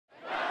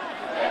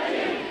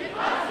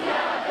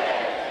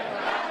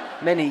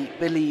Many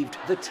believed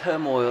the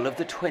turmoil of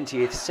the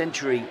 20th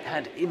century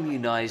had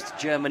immunised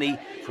Germany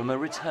from a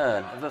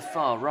return of a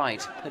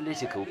far-right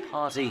political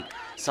party.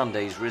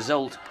 Sunday's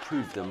result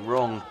proved them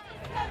wrong.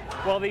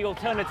 While the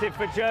Alternative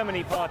for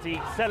Germany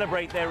party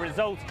celebrate their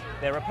result,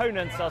 their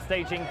opponents are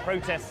staging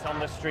protests on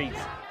the streets.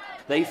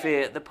 They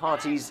fear the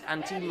party's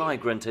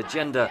anti-migrant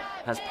agenda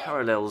has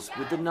parallels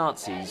with the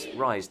Nazis'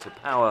 rise to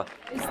power.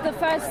 It's the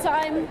first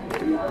time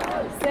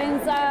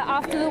since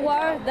after the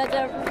war that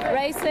a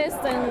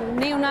racist and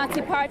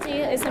neo-Nazi party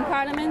is in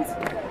parliament,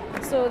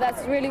 so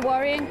that's really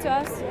worrying to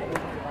us.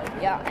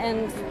 Yeah,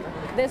 and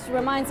this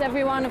reminds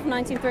everyone of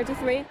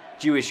 1933.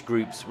 Jewish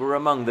groups were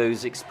among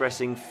those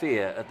expressing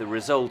fear at the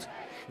result.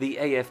 The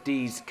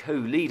AfD's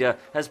co-leader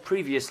has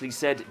previously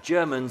said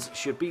Germans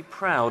should be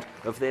proud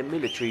of their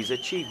military's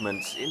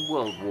achievements in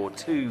World War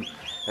II.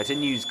 At a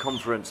news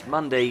conference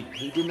Monday,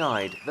 he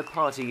denied the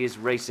party is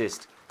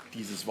racist.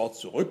 Dieses Wort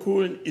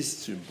zurückholen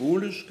ist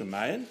symbolisch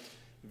gemeint.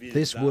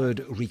 This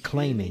word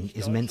reclaiming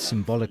is meant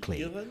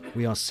symbolically.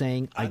 We are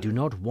saying, I do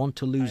not want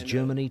to lose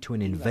Germany to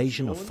an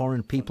invasion of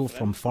foreign people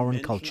from foreign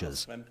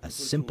cultures. As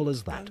simple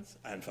as that.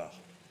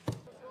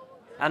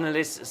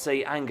 Analysts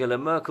say Angela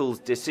Merkel's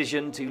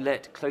decision to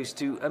let close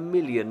to 1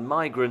 million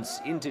migrants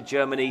into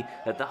Germany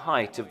at the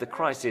height of the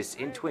crisis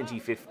in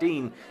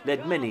 2015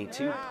 led many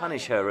to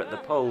punish her at the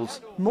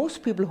polls.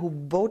 Most people who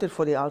voted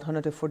for the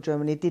Alternative for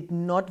Germany did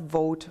not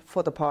vote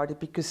for the party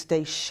because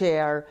they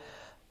share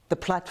the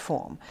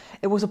platform.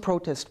 It was a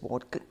protest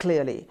vote,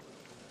 clearly.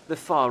 The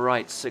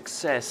far-right's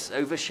success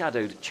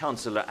overshadowed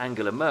Chancellor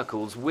Angela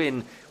Merkel's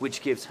win,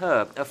 which gives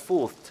her a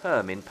fourth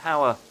term in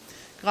power.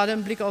 With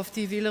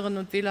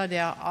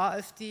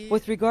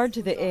regard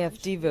to the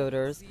AfD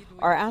voters,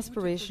 our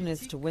aspiration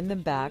is to win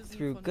them back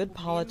through good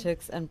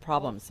politics and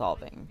problem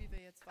solving.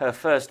 Her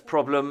first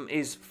problem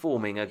is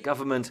forming a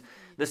government.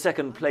 The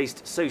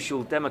second-placed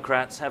Social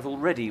Democrats have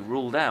already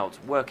ruled out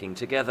working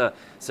together,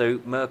 so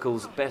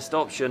Merkel's best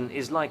option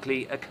is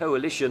likely a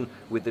coalition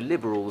with the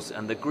Liberals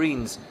and the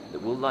Greens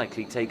that will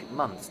likely take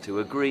months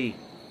to agree.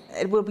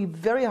 It will be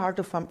very hard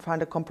to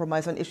find a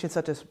compromise on issues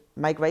such as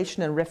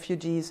migration and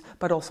refugees,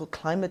 but also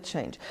climate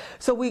change.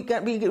 So we're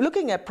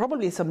looking at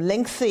probably some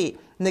lengthy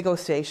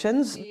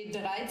negotiations. The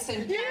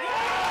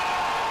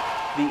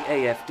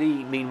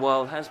AfD,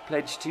 meanwhile, has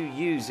pledged to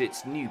use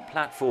its new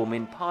platform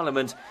in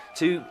Parliament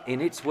to,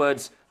 in its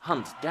words,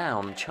 hunt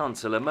down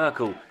Chancellor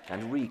Merkel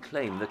and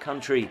reclaim the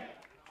country.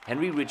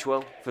 Henry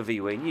Ridgwell for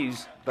VOA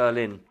News,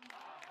 Berlin.